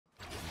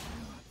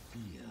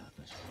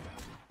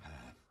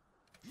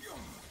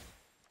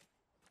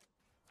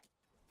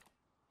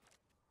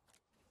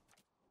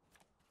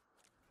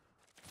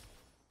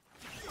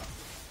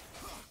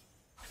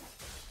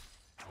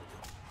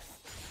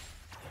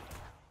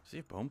Does he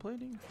have bone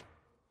plating?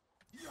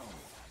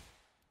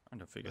 Trying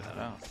to figure that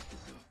out.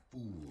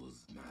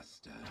 Fool's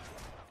master.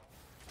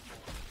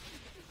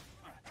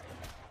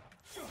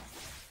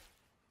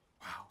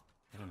 Wow,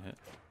 I didn't hit.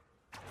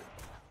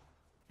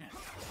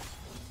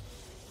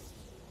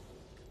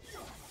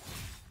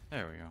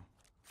 There we go.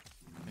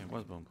 Yeah, it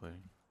was bone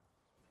plating.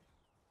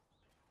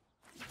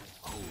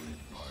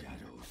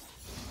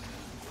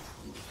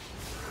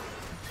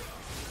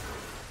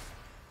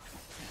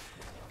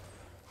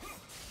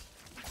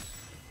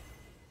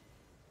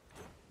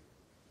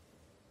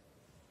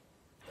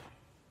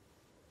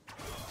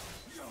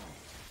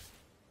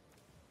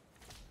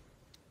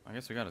 I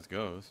guess we got his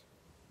ghost.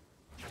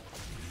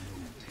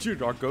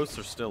 Dude, our ghosts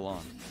are still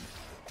on.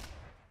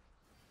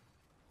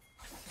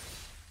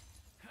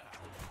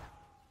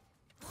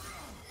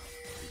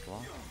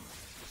 Block.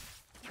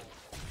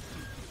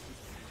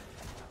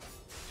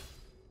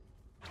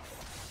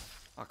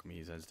 Fuck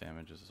me, his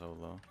damage is so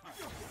low.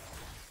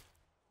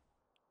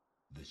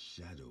 The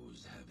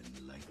shadows have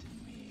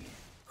enlightened me.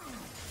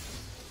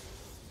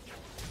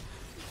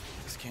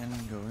 Does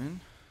cannon go in?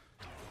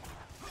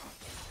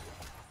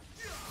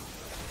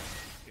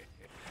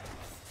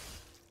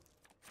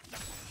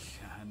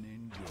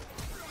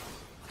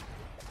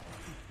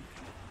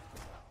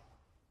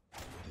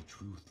 The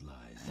truth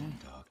lies in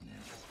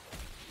darkness.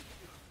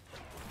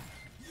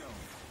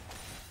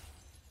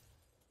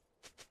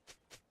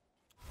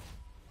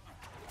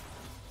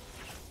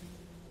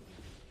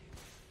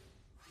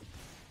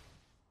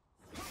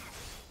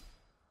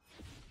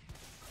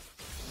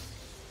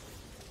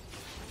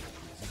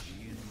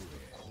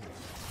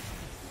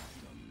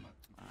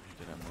 He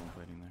did have bone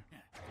plating there.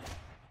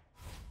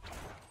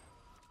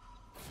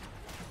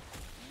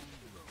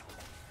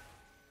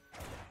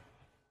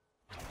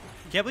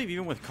 Can't believe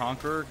even with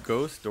Conqueror,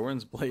 Ghost,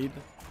 Doran's Blade,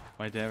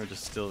 my damage is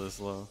still this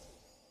low.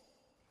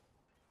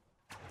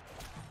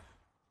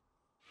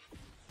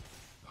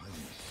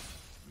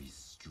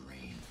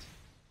 Restraint.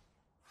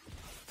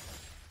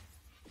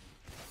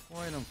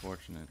 Quite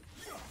unfortunate.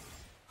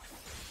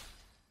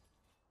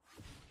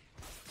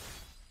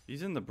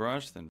 He's in the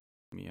brush, then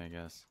me, I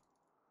guess.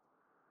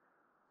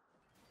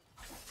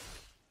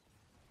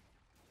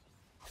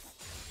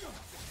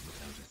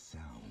 Without a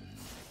sound.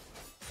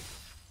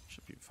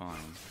 Should be fine.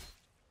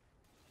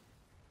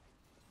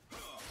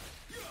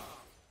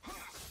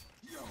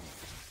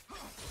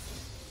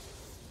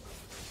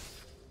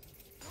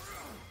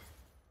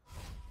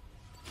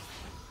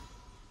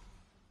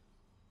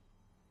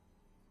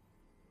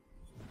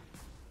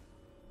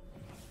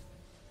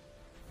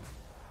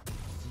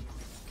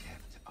 Secrets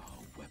kept, our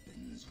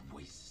weapons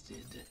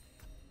wasted.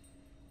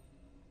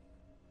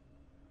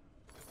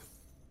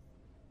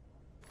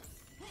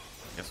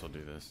 Guess we'll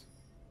do this.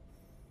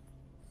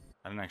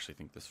 I didn't actually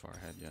think this far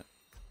ahead yet.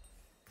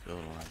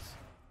 Build-wise.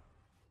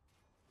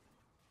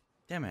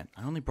 Damn it,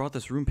 I only brought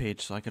this room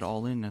page so I could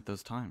all in at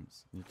those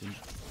times. It didn't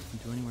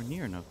do anywhere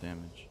near enough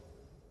damage.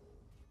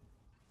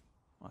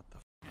 What the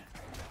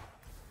f?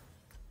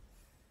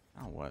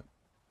 Now what?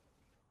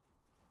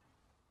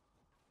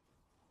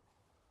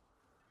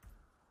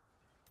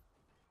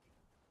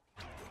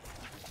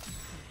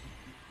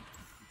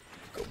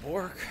 Go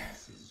Bork.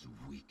 This is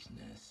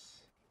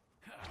weakness.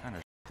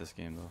 Kinda this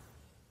game though.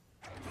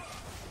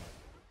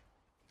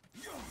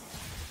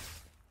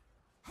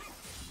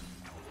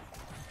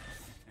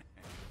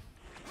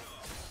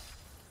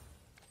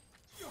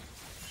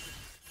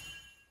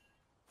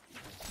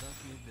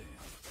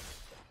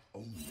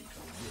 Only the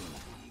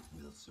worthy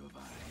will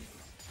survive.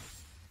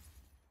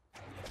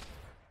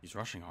 He's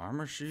rushing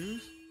armor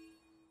shoes?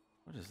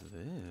 What is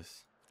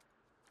this?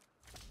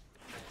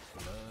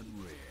 Blood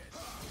red.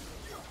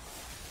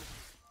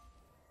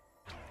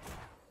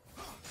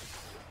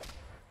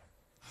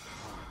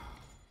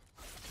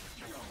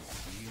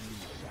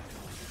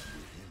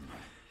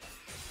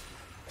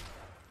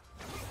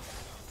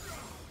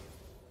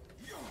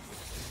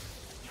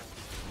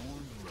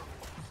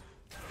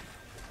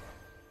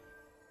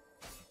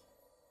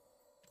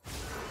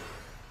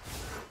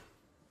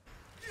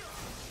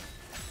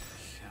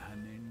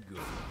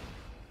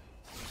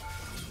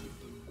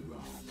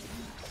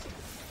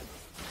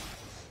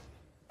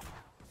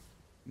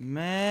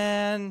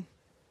 Man.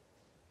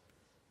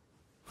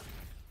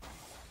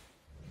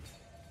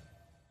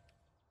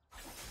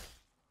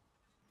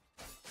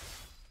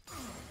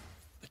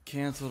 The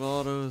canceled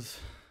autos.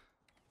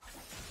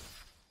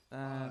 I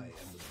am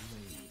the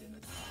blade in the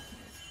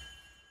darkness.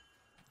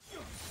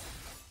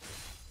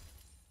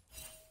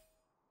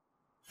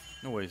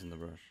 No ways in the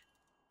brush.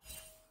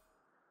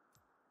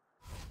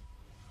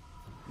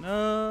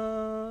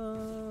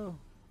 No.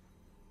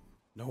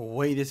 No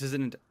way, this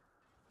isn't.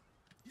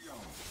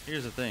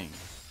 Here's the thing.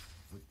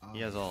 He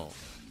has all.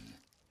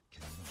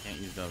 Can't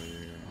use W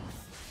here.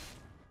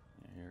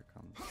 Yeah, here it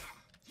comes.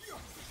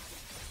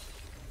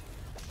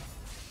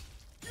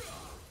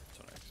 That's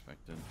what I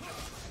expected.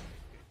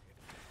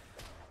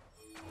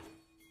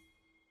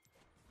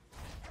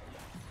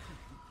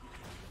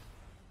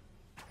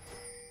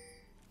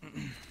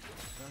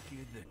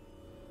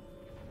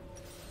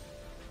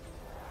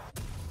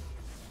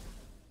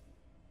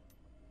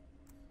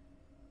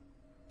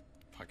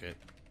 Fuck it.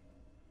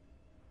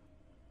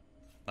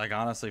 Like,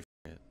 honestly,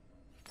 fuck it.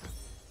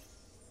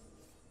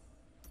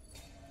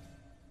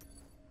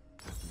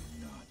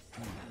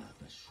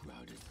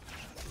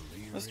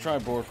 Let's try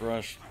Bork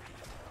Rush.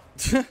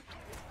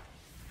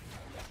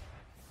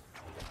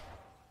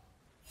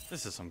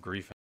 This is some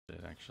grief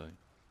shit, actually.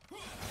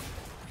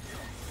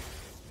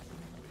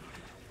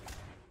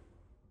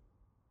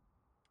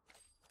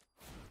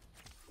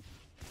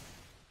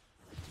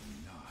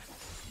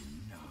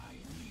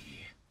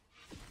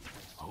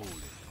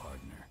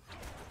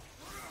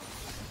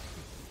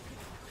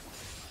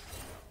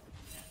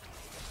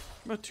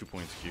 About 2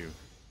 points Q.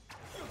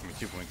 I mean,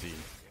 2 points E.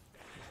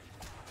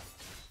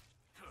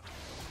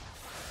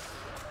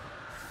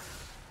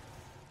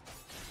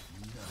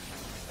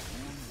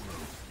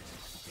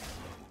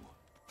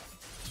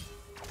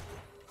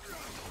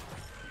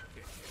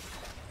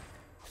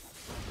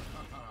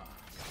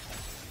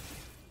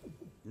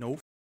 No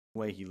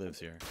way he lives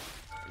here.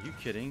 Are you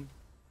kidding?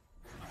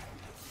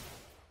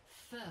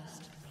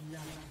 First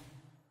blood.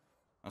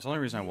 That's the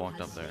only reason I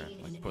walked up there.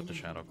 Like, put the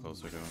shadow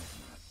closer to him.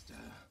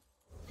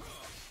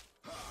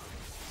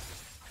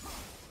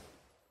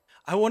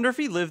 I wonder if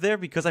he lived there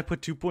because I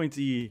put 2 points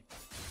E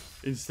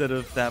instead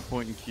of that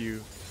point in Q.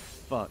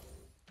 Fuck.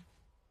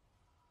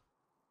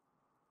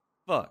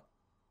 Fuck.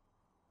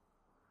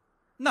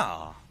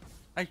 Nah.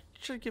 I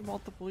should get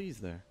multiple E's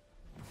there.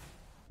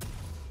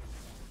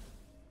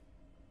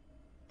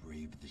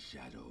 Brave the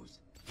shadows.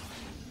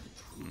 Find the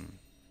truth.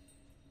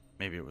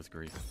 Maybe it was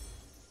grief.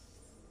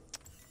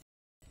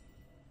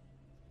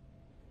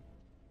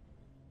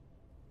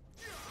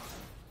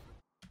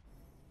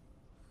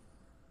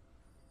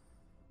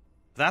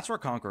 That's where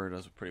Conqueror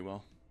does pretty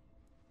well.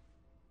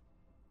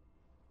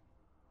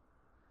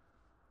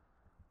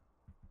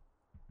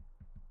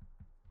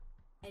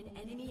 An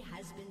enemy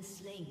has been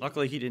slain.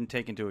 Luckily, he didn't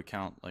take into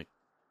account like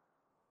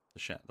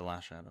the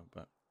last shadow,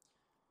 but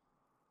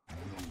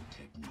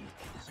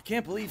I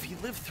can't believe he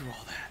lived through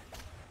all that.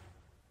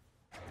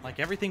 Like,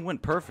 everything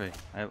went perfect.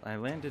 I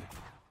landed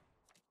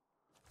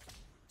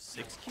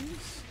 6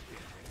 Qs?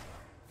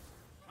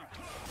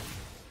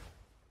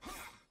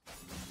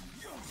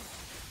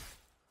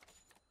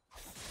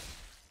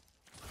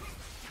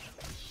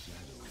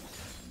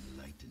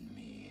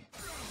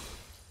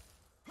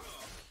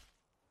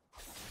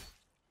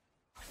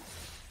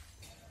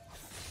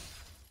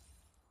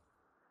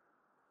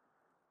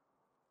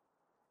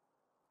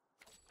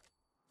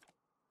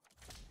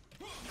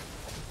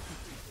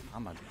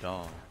 I'm a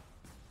dog.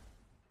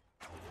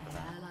 An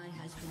ally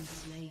has been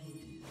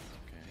slain.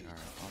 Okay,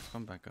 alright. Let's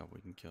come back up. We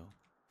can kill.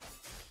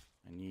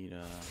 I need,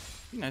 it'd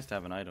be nice to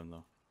have an item,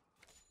 though.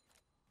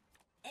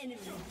 Enemy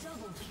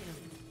double kill.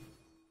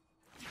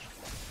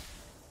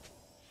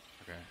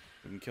 Okay.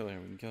 We can kill her.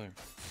 We can kill her.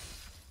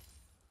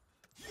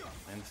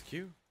 And it's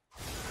Q.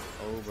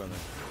 Oh, brother.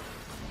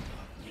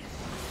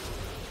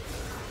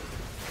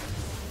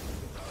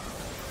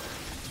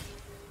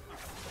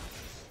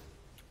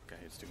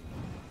 Okay, it's doing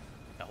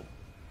help.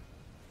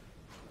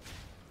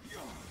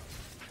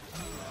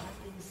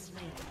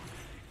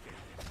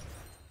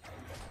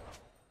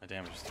 My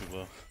damage is too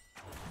low.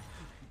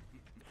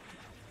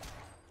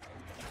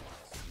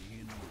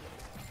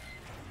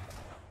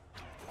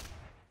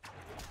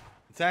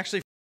 It's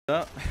actually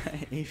up.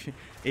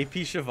 AP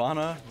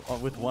Shyvana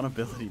with one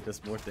ability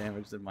does more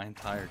damage than my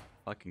entire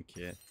fucking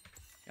kit.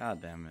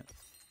 God damn it.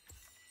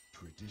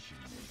 Tradition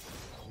is the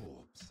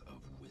corpse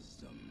of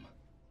wisdom.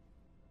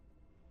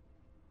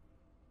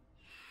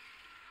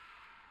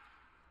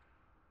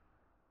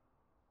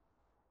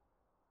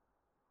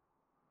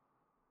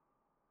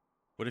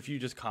 What if you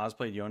just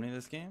cosplayed Yone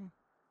this game?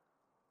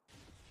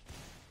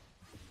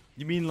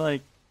 You mean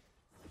like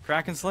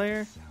Kraken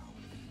Slayer?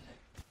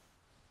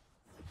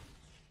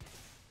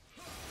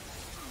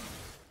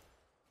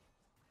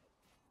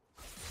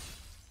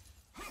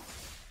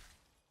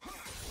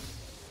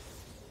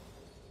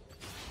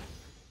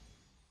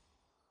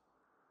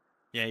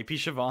 Yeah, AP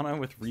Shyvana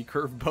with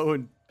recurve bow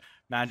and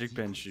magic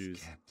bend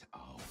shoes.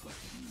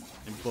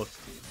 And book.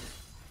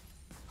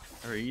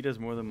 Or he does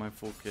more than my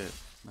full kit.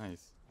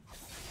 Nice.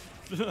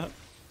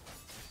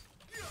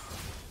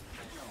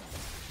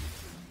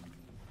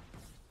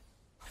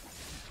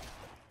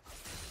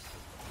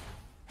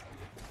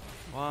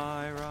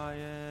 Why,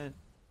 Riot?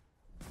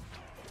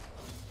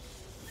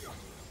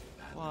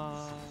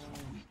 Why?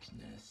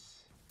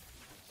 Weakness.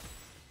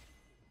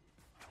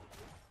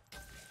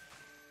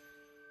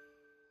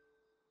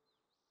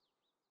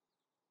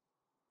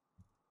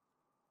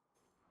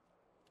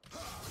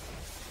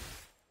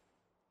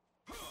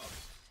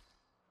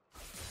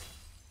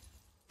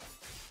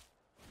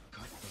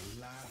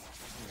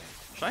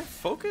 Should I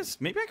focus?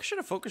 Maybe I should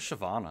have focused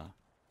Shyvana.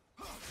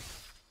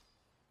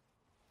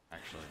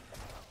 Actually.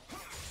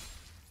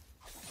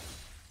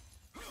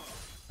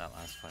 That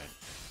last fight.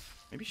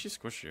 Maybe she's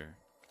squishier.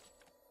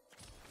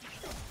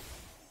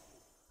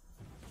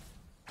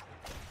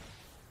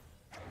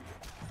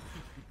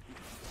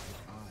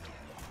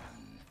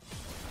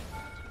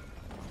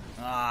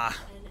 Ah.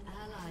 An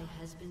ally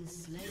has been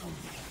slain.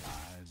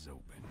 Eyes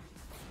open.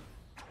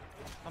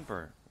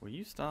 Thumper, will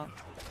you stop?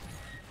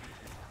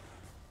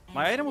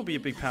 My item will be a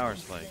big power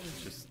spike.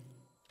 Just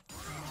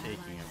taking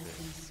a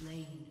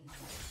bit.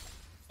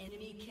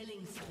 Enemy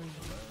killing spree.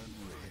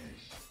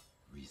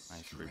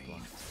 Nice free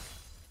block.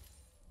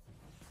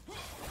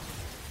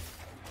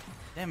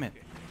 Damn it.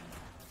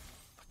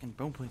 Fucking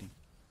bone plating.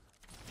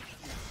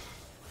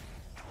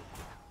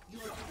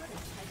 Your turret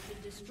has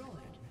been destroyed.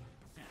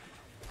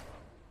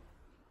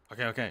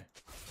 Okay, okay.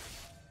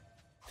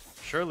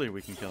 Surely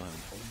we can kill him.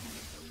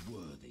 The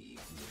worthy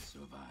will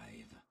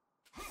survive.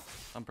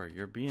 Thumper,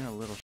 you're being a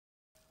little.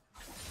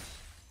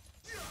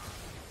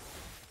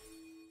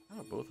 How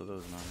are both of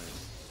those not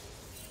hit?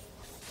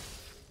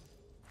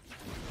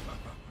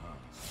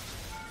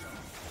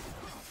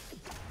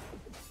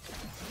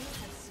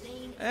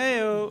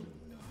 Heyo!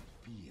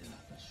 Fear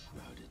the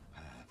shrouded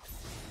path.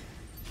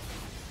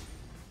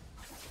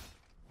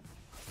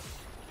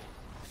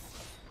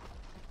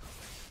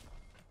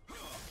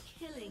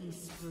 Killing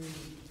spree.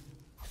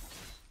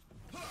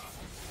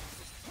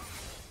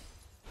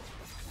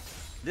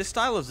 This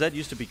style of Zed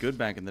used to be good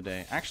back in the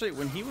day. Actually,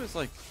 when he was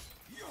like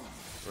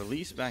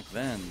released back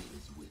then,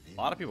 a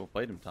lot of people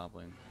played him top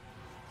lane.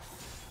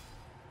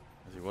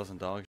 Because he wasn't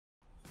dog.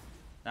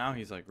 Now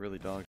he's like really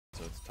dog,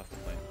 so it's tough to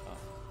play him top.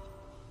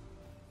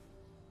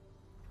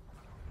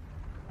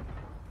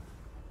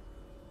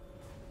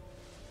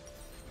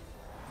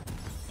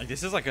 Like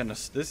this is like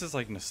this is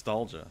like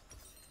nostalgia,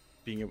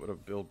 being able to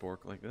build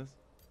Bork like this.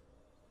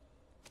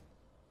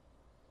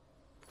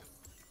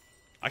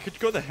 I could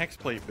go the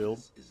Hexplate build.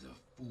 This is a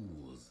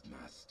fool's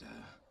master.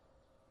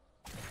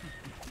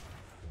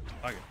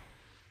 Okay.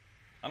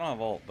 I don't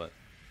have ult, but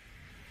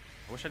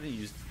I wish I didn't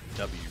use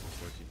W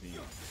before TP.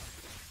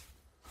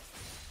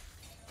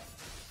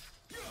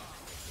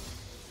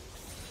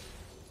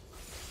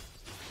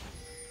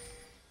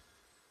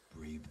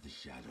 Brave the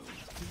shadows.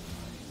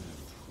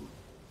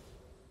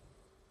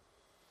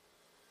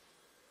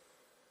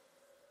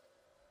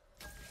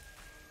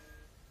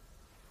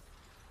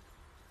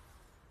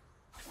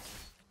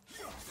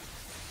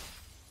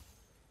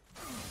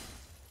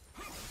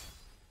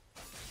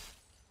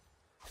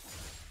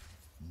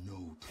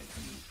 No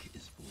technique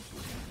is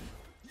forbidden.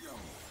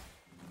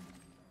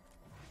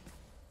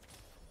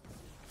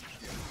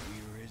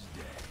 Clear as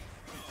day.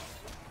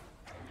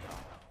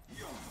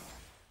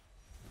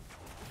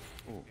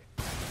 Ooh.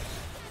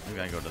 Maybe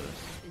I go to this.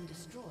 Been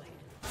destroyed.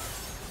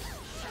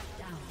 Shut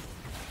down.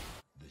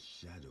 The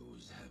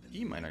shadows have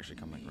He might actually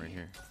come like right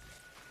here.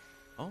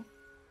 Oh?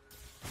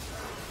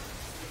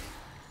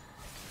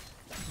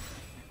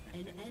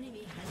 An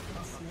enemy has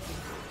been slain.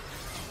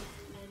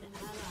 An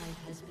ally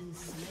has been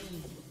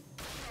slain.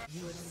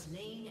 You have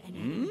slain an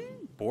enemy.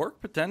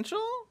 Bork potential?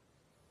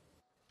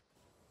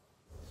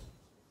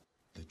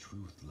 The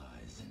truth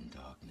lies in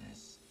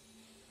darkness.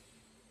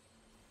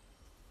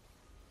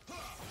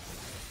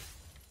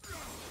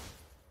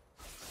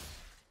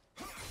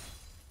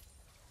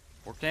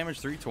 Bork damage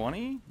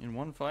 320 in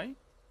one fight?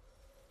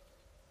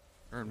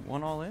 Or in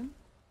one all in?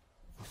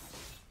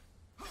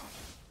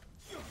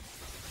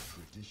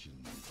 Tradition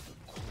is the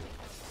core.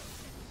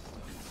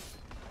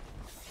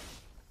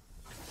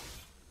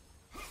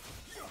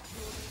 Your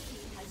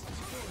team has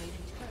destroyed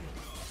a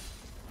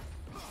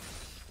turret.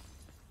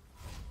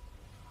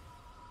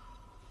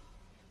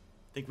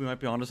 Think we might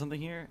be onto something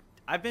here?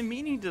 I've been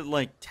meaning to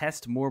like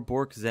test more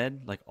Bork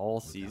Zed like all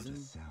Without a season.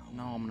 sound.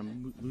 No, I'm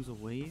gonna lose a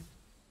wave.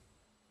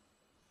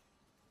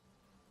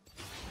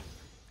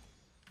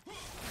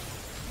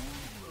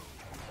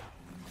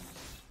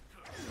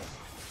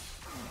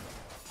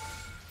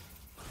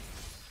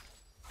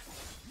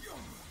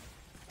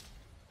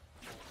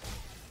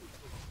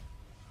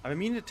 I've been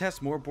meaning to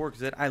test more Bork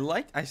Zed. I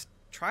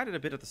tried it a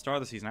bit at the start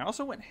of the season. I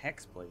also went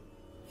Hexplate.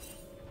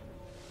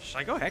 Should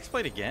I go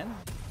Hexplate again?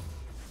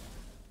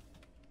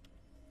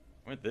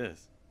 With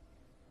this.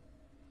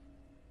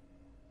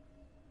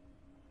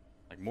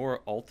 Like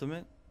more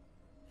ultimate?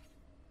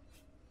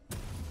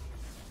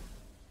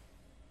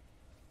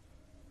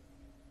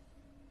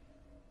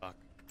 Fuck.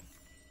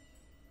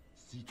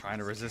 Trying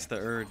to resist the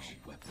urge.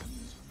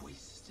 Weapons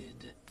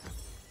wasted.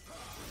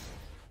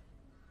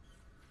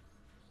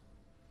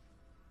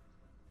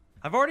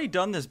 I've already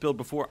done this build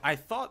before. I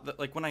thought that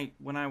like when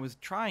I was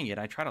trying it,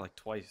 I tried it like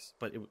twice,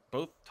 but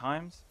both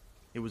times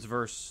it was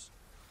versus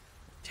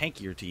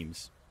tankier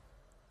teams.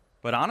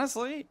 But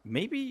honestly,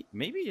 maybe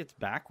it's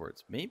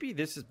backwards. Maybe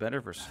this is better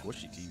for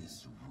squishy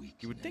teams.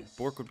 You would think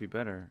Bork would be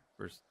better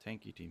versus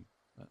tanky team.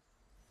 But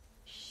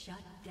Shut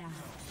down.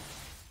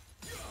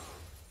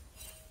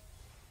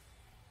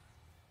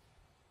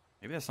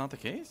 maybe that's not the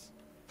case.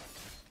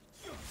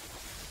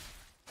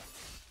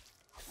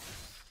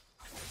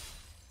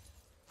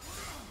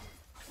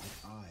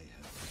 I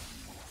have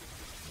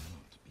done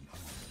not be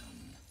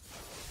undone.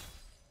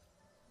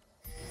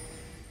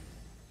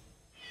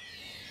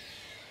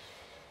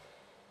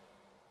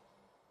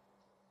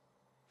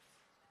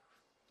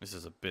 This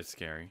is a bit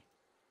scary.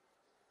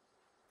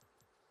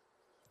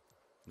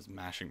 Just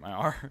mashing my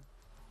R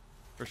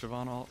for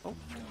Siobhan all. Oh.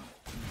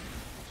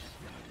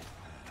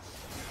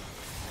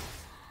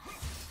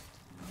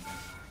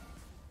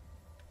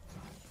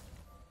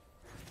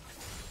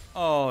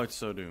 Oh, it's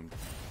so doomed.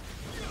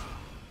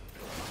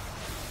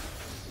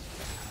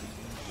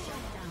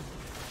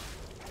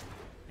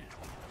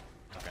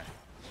 Okay.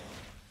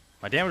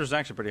 My damage was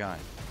actually pretty high.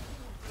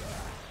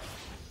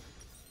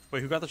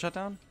 Wait, who got the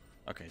shutdown?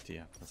 Okay,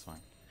 Tia, that's fine.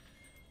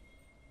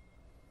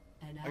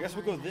 I guess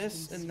we'll go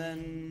this, and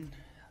then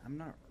I'm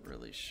not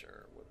really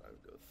sure what I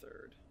would go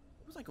third.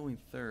 What was I going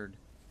third?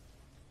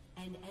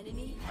 An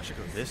enemy I should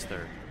go this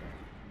third.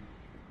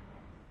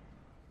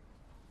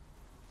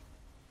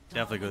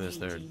 Definitely go this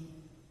third.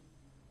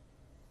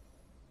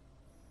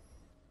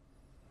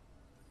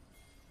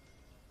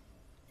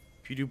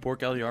 If you do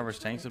Bork LDR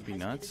versus tanks, it'd be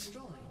nuts.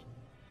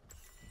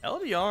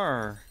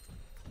 LDR.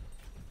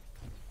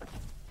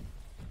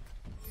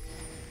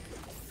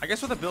 I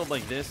guess with a build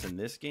like this in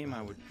this game,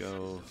 I would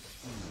go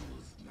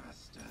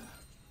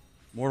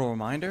Mortal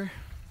Reminder.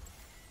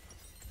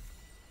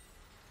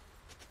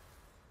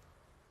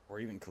 Or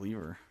even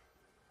Cleaver.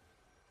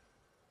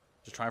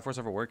 Does Triforce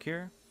ever work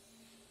here?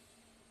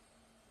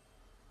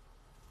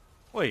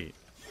 Wait.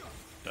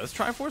 Does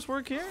Triforce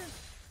work here?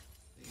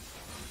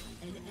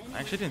 I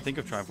actually didn't think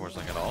of Triforce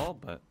like at all,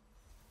 but...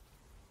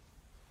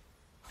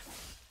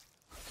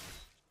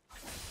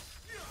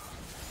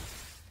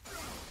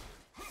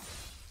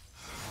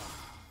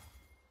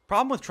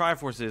 Problem with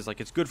Triforce is,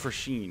 like, it's good for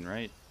Sheen,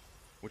 right?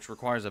 Which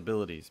requires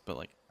abilities, but,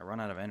 like, I run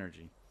out of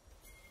energy,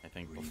 I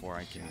think, before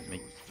I can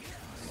make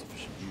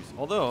sufficient use.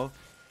 Although,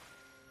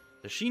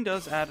 the Sheen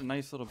does add a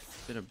nice little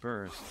bit of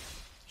burst.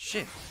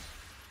 Shit!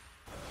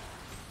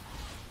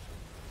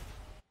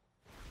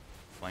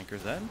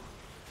 Flanker's dead?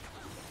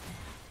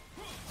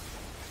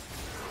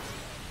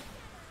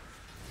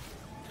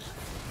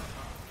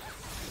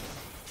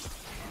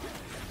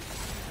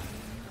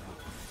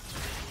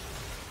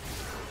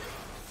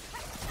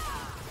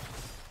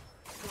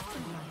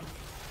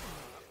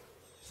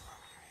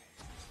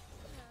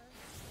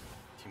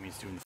 Teammates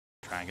doing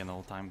dragon the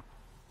whole time.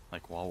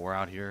 Like while we're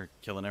out here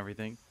killing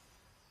everything.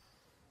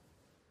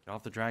 Get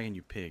off the dragon,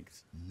 you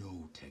pigs.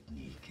 No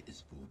technique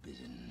is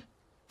forbidden.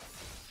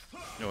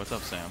 Yo, what's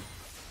up, Sam?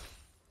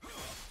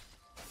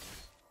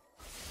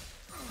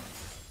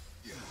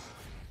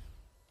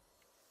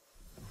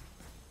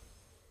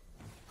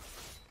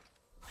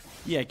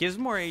 Yeah, it gives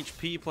more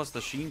HP plus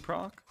the Sheen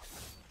proc,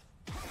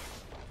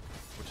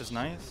 which is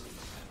nice.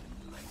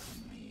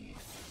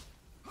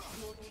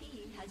 Your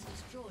team has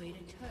destroyed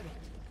a turret.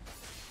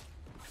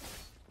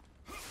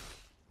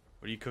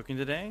 What are you cooking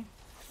today?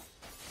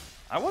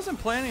 I wasn't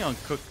planning on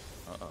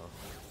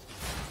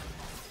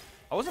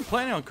I wasn't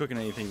planning on cooking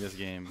anything this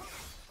game.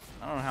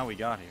 I don't know how we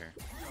got here.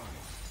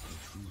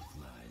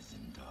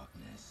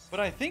 But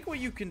I think what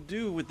you can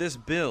do with this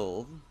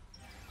build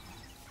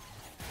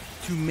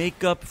to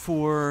make up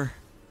for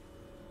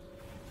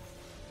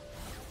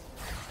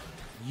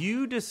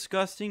you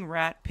disgusting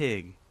rat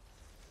pig.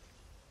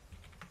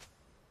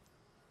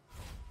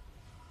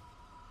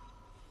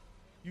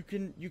 You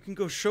can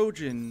go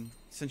Shojin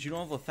since you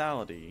don't have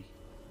lethality.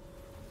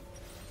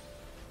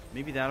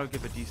 Maybe that'll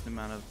give a decent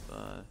amount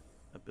of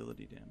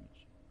ability damage.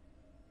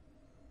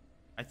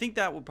 I think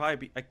that would probably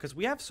be because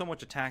we have so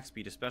much attack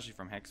speed, especially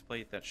from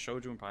Hexplate, that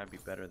Shojin would probably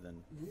be better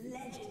than.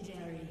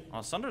 Legendary.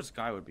 Oh, Sundered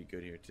Sky would be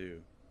good here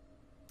too.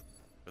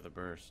 For the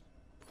burst.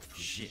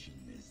 Shit. Tradition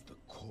is the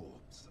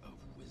corpse of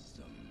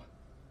wisdom.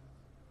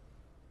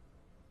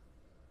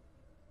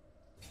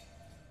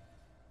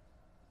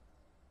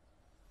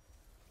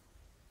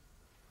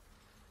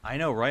 I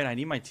know, right? I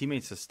need my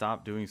teammates to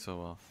stop doing so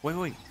well.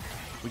 Wait.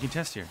 We can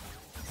test here.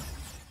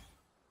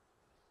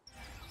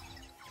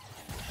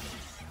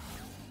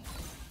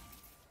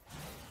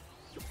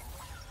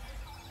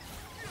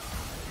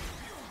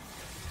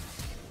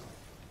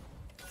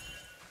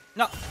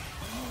 No.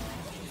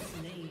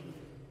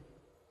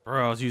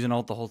 Bro, I was using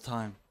ult the whole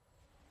time.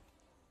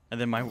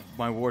 And then my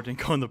ward didn't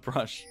go in the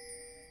brush.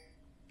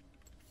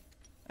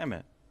 Damn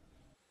it.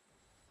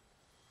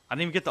 I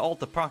didn't even get the ult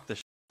to proc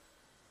this.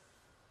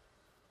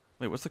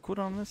 Wait, what's the cooldown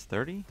on this?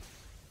 30?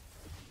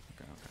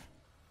 Okay.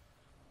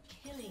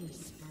 Killing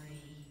spree.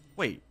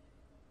 Wait.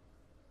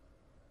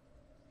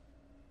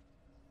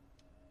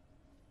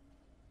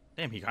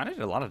 Damn, he kind of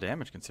did a lot of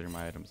damage considering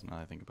my items now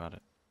that I think about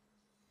it.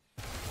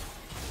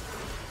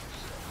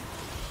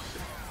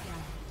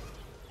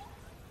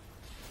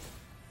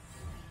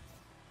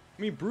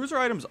 I mean, bruiser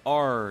items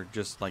are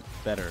just, like,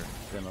 better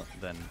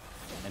than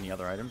any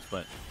other items,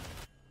 but...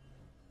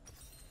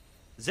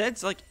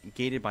 Zed's, like,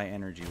 gated by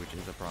energy, which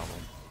is a problem.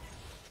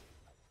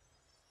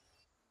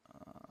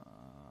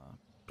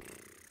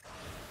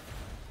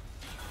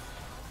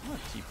 What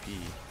TP?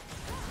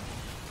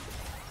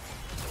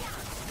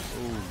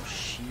 Oh,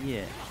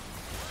 shit.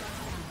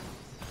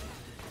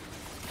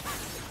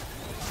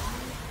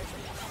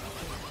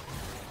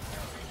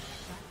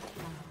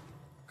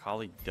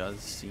 Colleague does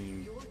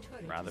seem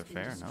rather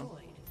fair, no?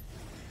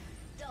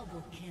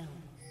 Double kill.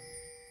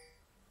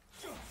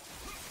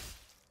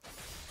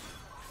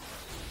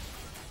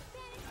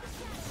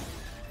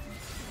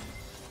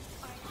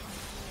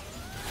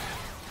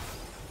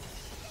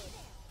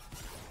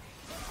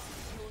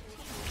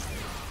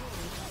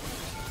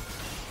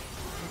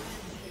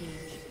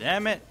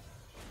 Damn it.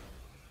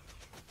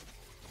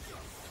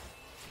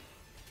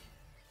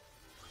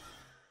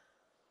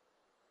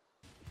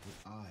 What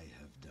I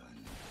have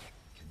done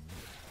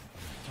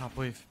cannot. Top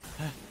wave.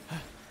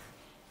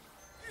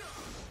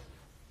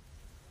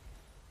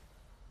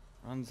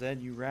 Run,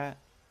 Zed, you rat.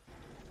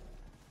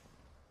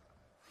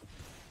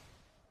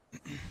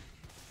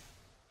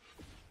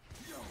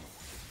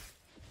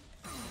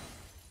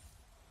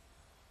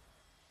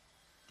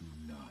 Do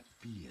not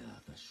fear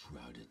the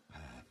shrouded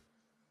path.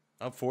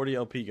 Up 40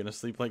 LP, gonna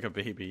sleep like a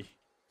baby.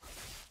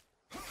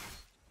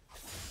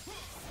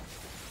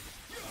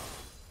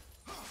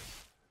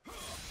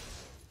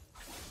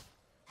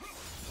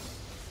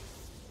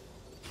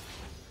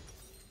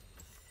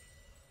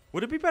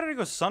 Would it be better to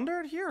go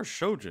Sundered here or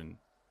Shojin?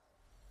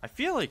 I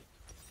feel like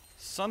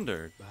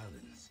Sundered,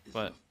 Balance is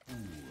but a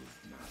fool's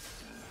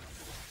master.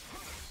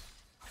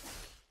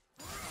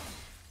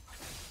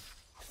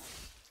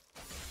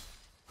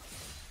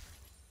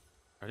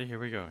 ready? Here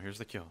we go. Here's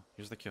the kill.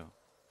 Here's the kill.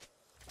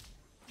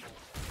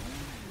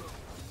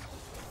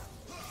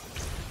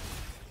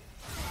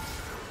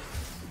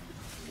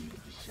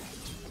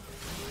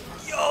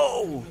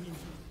 Yo!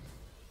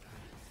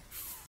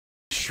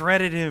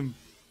 Shredded him.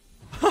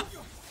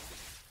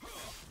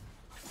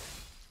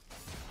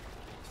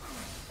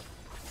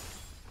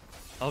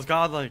 That was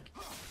godlike.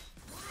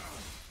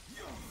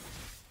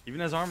 Even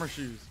has armor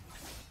shoes.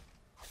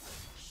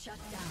 Shut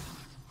down.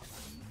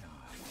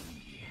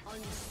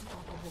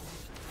 Unstoppable.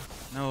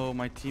 No,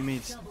 my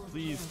teammates,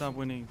 please stop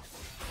winning.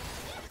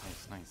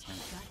 Nice, nice,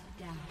 nice. Shut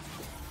down.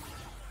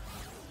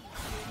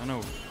 Oh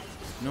no.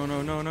 No,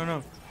 no, no, no,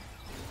 no.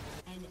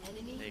 An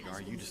enemy Pig, has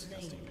are you been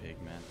disgusting slain.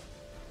 pig, man?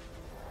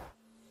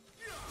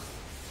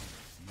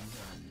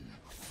 None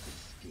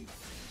escape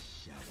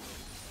the shadow.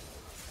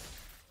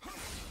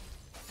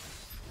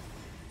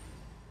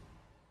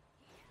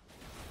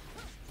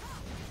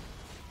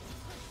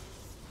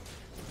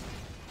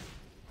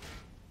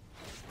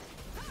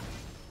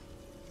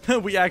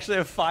 We actually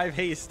have 5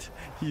 haste,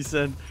 he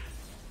said.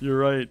 You're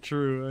right,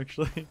 true,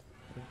 actually.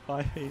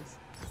 5 haste.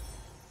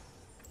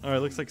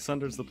 Alright, looks like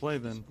Sunder's the play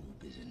then.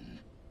 Forbidden.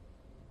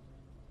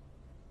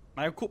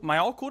 My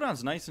all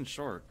cooldown's nice and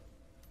short.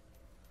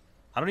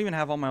 I don't even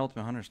have all my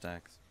ultimate hunter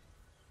stacks.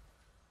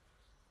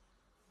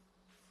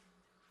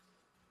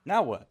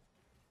 Now what?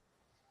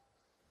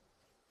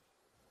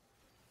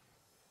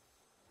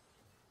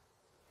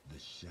 The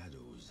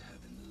shadows have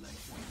enlightened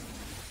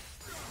me.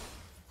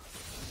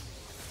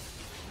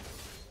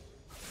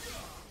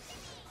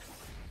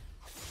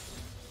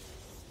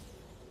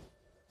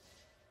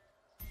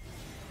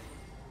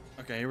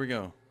 Okay, here we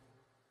go.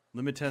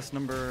 Limit test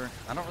number...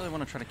 I don't really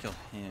want to try to kill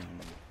him.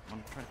 I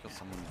want to try to kill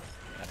someone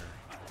better.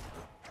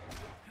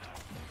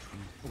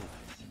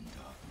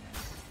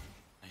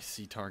 I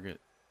see target.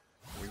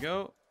 Here we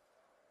go.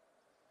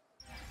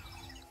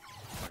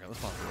 Okay, let's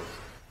pause this.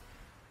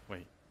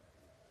 Wait.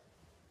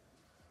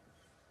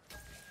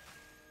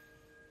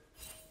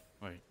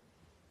 Wait.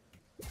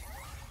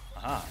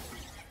 Aha.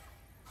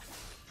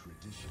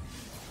 Tradition.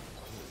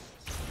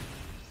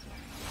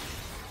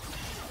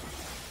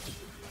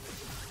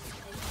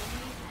 An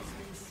enemy has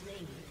been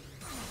slain.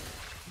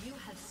 You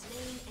have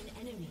slain an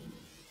enemy.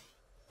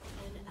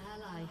 An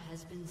ally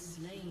has been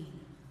slain.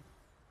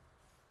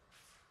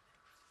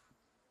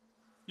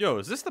 Yo,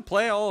 is this the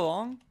play all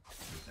along?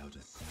 Without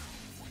a sound.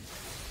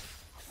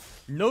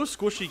 No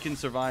squishy can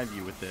survive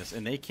you with this,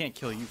 and they can't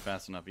kill you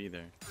fast enough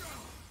either.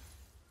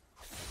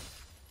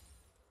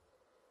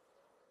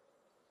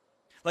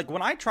 Like,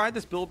 when I tried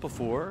this build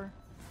before...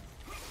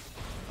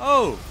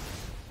 Oh!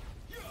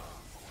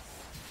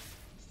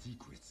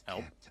 Secrets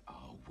Help. kept,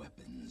 our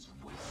weapons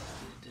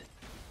wasted.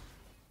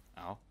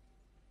 Ow.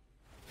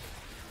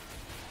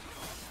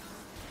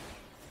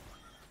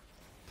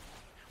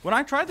 When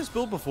I tried this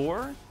build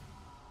before,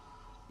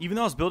 even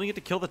though I was building it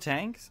to kill the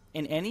tanks,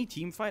 in any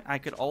team fight, I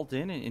could ult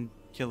in and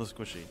kill a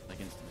squishy, like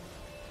instantly.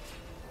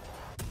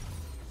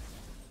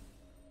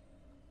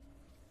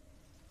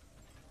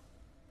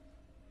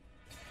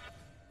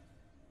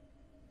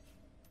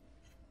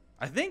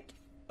 I think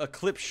a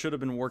clip should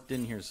have been worked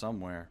in here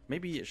somewhere.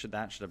 Maybe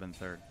that should have been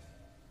third.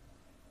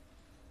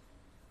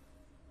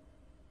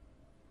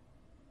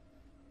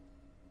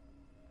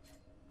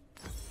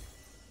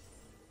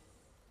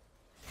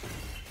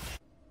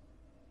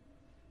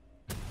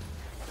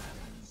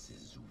 Balance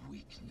is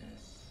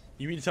weakness.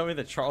 You mean to tell me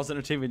that Charles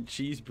Entertainment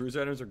cheese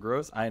bruiser items are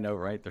gross? I know,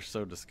 right? They're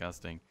so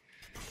disgusting.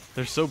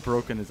 They're so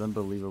broken, it's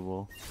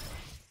unbelievable.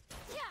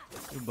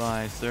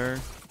 Goodbye, sir.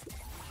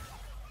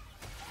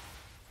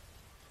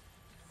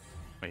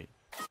 Wait.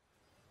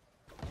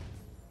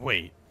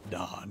 Wait.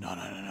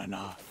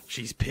 No.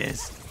 She's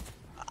pissed.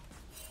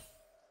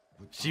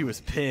 She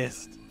was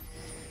pissed.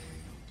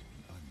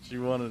 She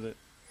wanted it.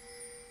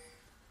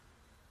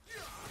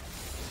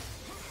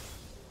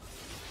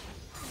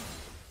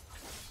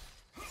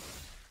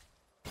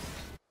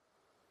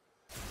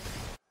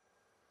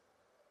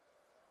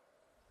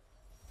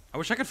 I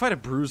wish I could fight a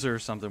bruiser or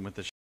something with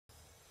this.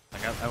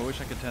 Like, I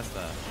wish I could test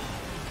that.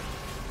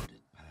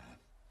 Path.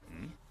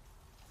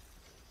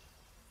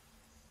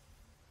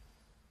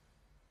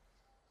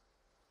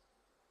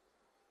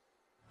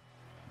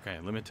 Okay,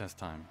 limit test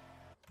time.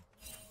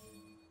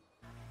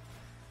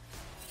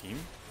 Team?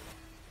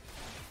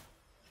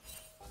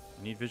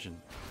 I need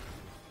vision.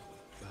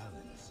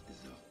 Balance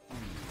is a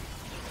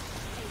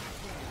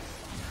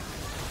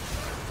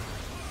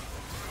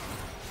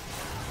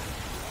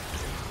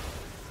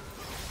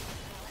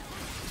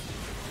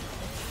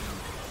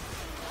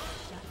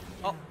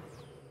Oh!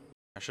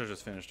 I should have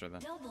just finished her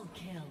then. Double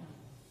kill.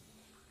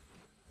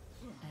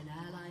 An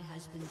ally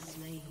has been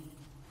slain.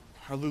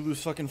 Our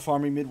Lulu's fucking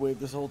farming mid-wave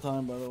this whole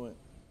time, by the way.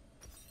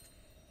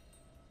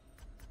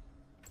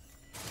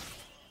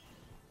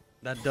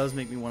 That does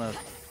make me want to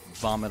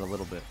vomit a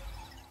little bit.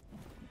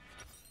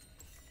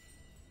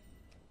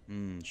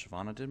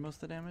 Shyvana did most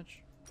of the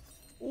damage?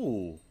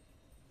 Ooh.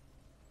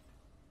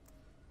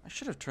 I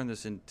should have turned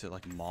this into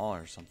like Maul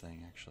or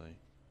something, actually.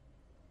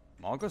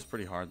 Maul goes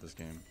pretty hard this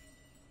game.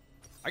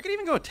 I could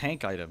even go a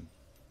tank item.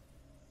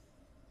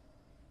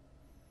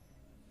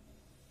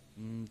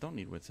 Don't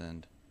need Wit's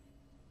End.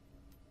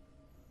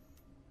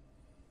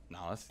 No,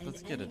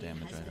 let's get a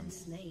damage item.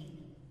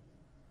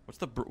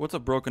 What's a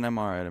broken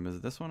MR item? Is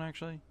it this one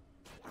actually?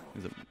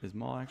 Is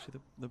Maul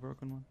actually the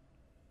broken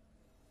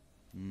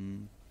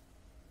one?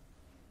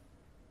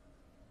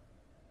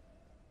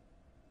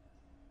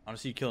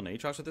 Honestly, you kill an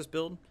Aatrox with this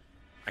build?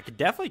 I could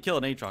definitely kill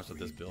an Aatrox with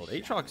this build.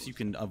 Aatrox, you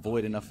can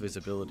avoid enough of his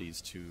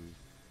abilities to...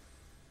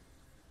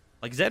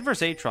 Like, Zed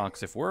versus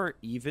Aatrox, if we're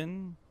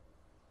even...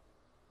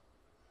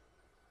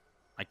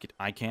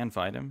 I can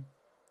fight him.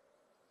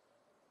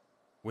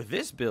 With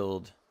this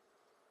build,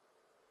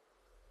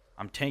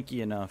 I'm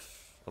tanky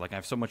enough. Like, I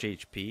have so much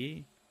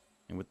HP,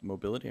 and with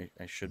mobility,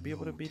 I should be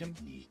able to beat him.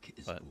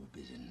 But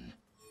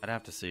I'd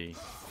have to see.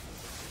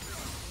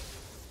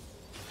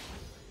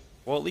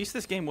 Well, at least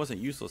this game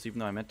wasn't useless, even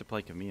though I meant to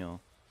play Camille.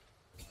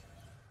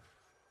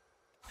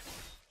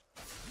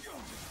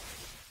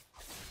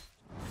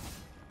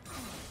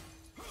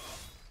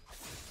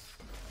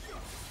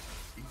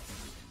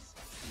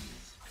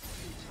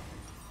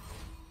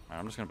 Alright,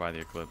 I'm just gonna buy the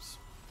Eclipse.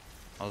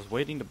 I was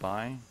waiting to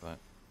buy, but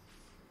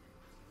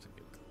it's a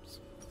good Eclipse.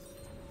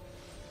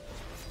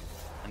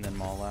 And then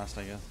Maul last,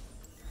 I guess.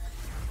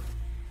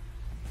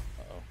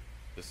 Uh-oh.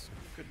 This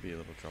could be a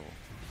little trouble.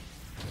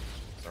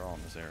 They're all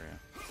in this area.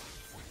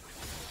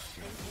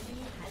 An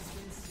enemy has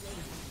been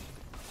slain.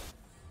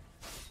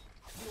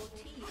 Your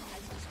team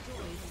has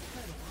destroyed a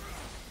turret.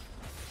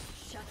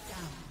 Shut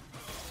down.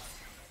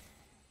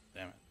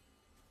 Damn it.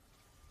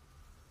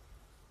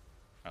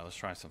 Alright, let's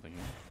try something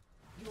here.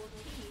 Your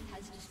team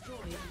has destroyed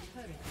a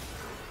turret.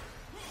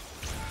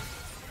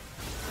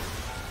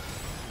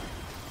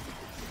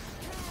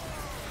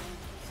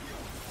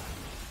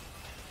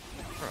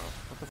 Bro,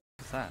 what the f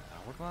is that?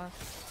 Hourglass?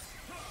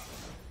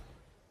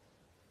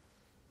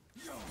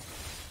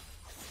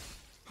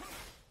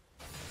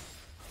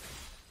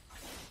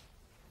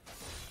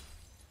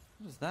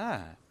 What is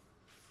that?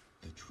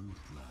 The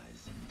truth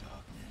lies in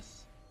darkness.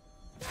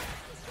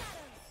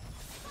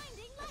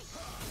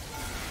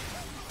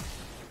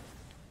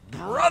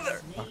 Brother!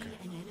 Okay.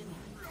 An enemy.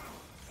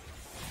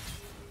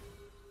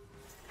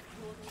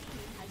 Your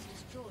team has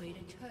destroyed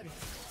a turret.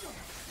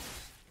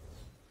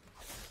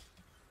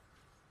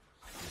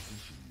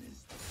 Vision is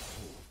the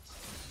pulse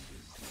of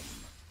wisdom.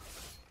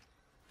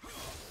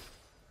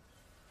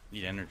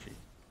 Need energy.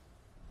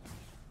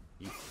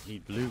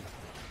 Need blue.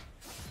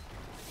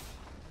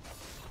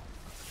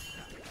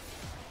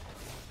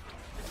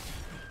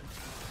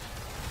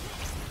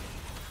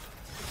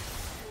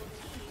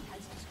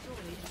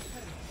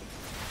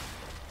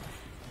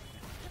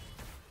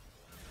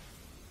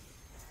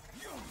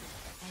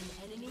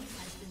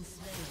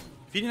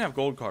 If he didn't have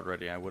gold card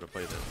ready, I would have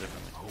played it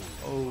differently.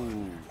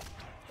 Oh.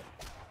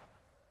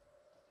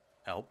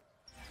 Help.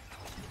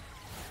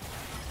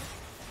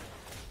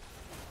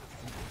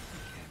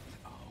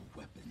 Our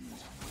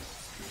weapons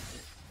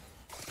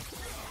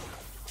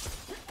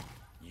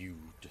You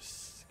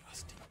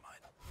disgusting mud.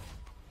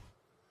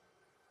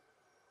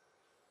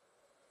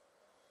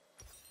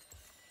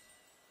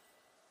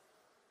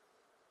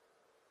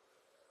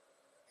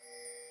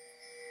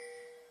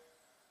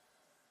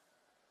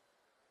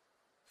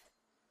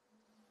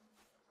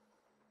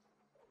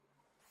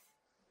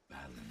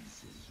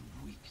 balance is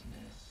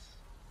weakness.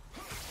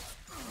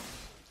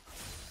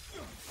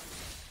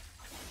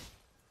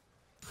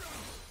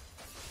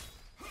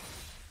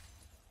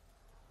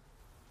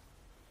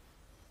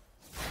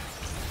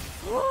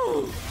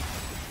 Whoa!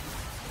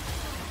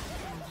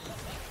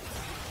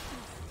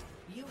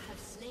 You have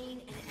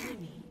slain an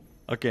enemy.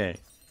 Okay.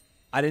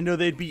 I didn't know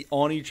they'd be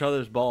on each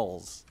other's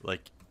balls.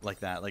 Like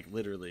that. Like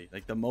literally.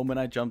 Like the moment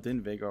I jumped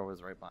in, Vhagar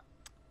was right behind.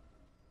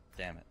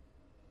 Damn it.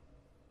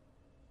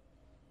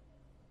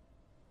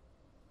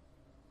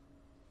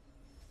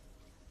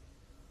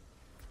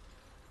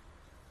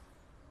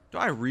 Do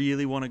I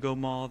really want to go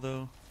Maul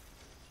though?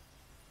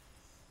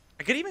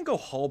 I could even go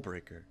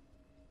Hullbreaker.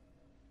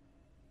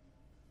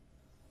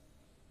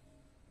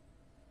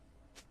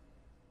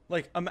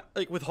 Like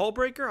with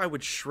Hullbreaker, I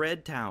would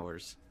shred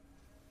towers.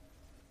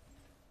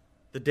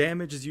 The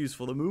damage is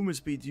useful. The movement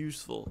speed's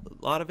useful.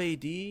 A lot of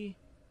AD.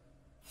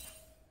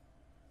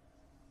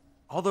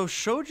 Although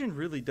Shojin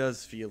really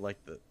does feel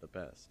like the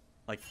best.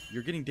 Like,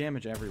 you're getting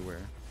damage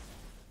everywhere.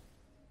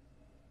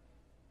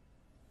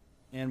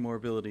 And more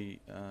ability,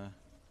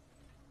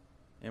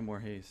 and more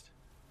haste.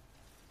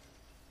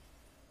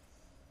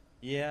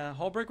 Yeah,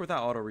 Hull Break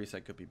without auto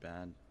reset could be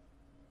bad.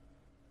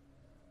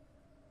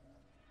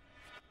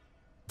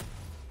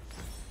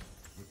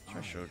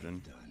 Try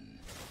Shojin.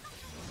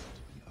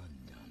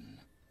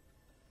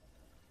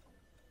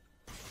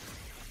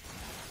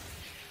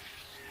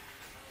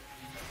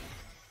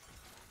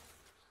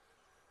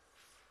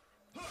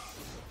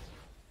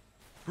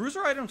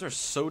 Bruiser items are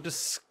so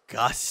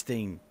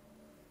disgusting.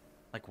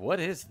 Like, what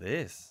is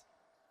this?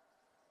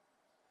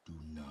 Do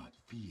not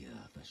fear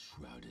the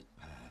shrouded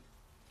path.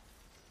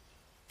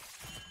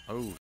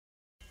 Oh,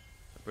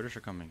 the British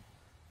are coming.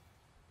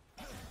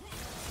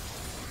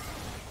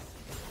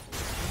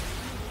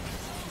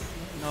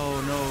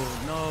 No, no,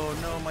 no,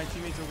 no, my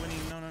teammates are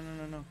winning. No, no, no,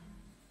 no, no.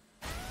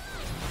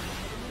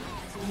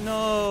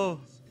 No.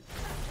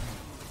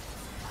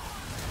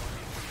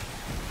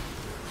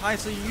 Hi,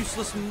 so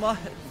useless mud.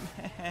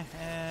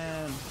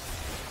 Man.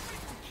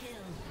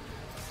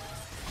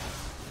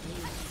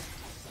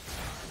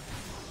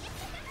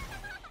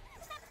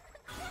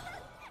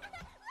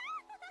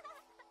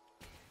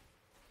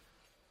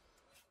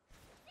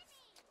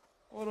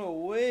 What a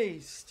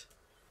waste.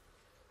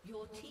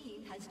 Your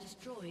team has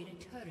destroyed a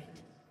turret.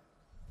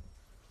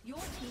 Your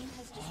team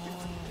has destroyed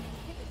an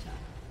inhibitor.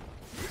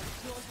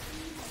 Your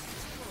team has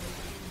destroyed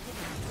an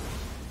inhibitor.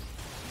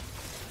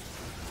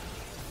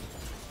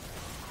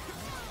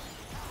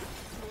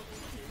 Your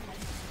team has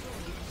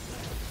destroyed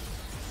a turret.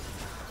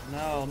 No,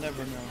 I'll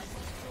never know.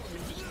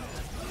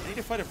 I need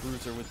to fight a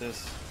bruiser with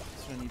this.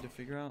 That's what I need to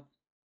figure out.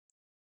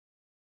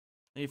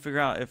 I need to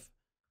figure out if...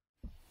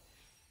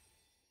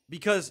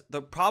 Because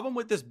the problem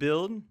with this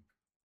build...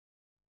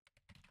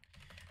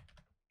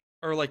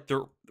 Or like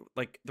the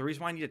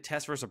reason why I need to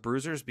test versus a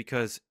bruiser is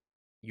because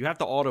you have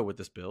to auto with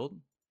this build.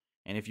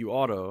 And if you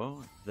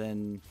auto,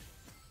 then...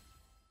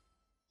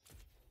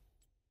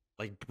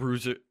 Like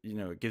bruiser, you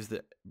know, it gives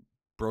the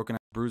broken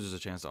bruisers a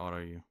chance to auto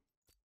you.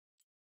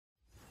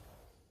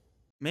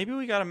 Maybe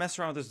we gotta mess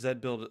around with this Zed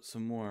build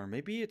some more.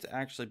 Maybe it's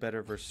actually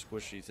better versus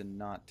squishies and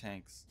not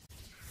tanks.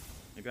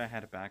 Maybe I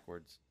had it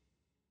backwards.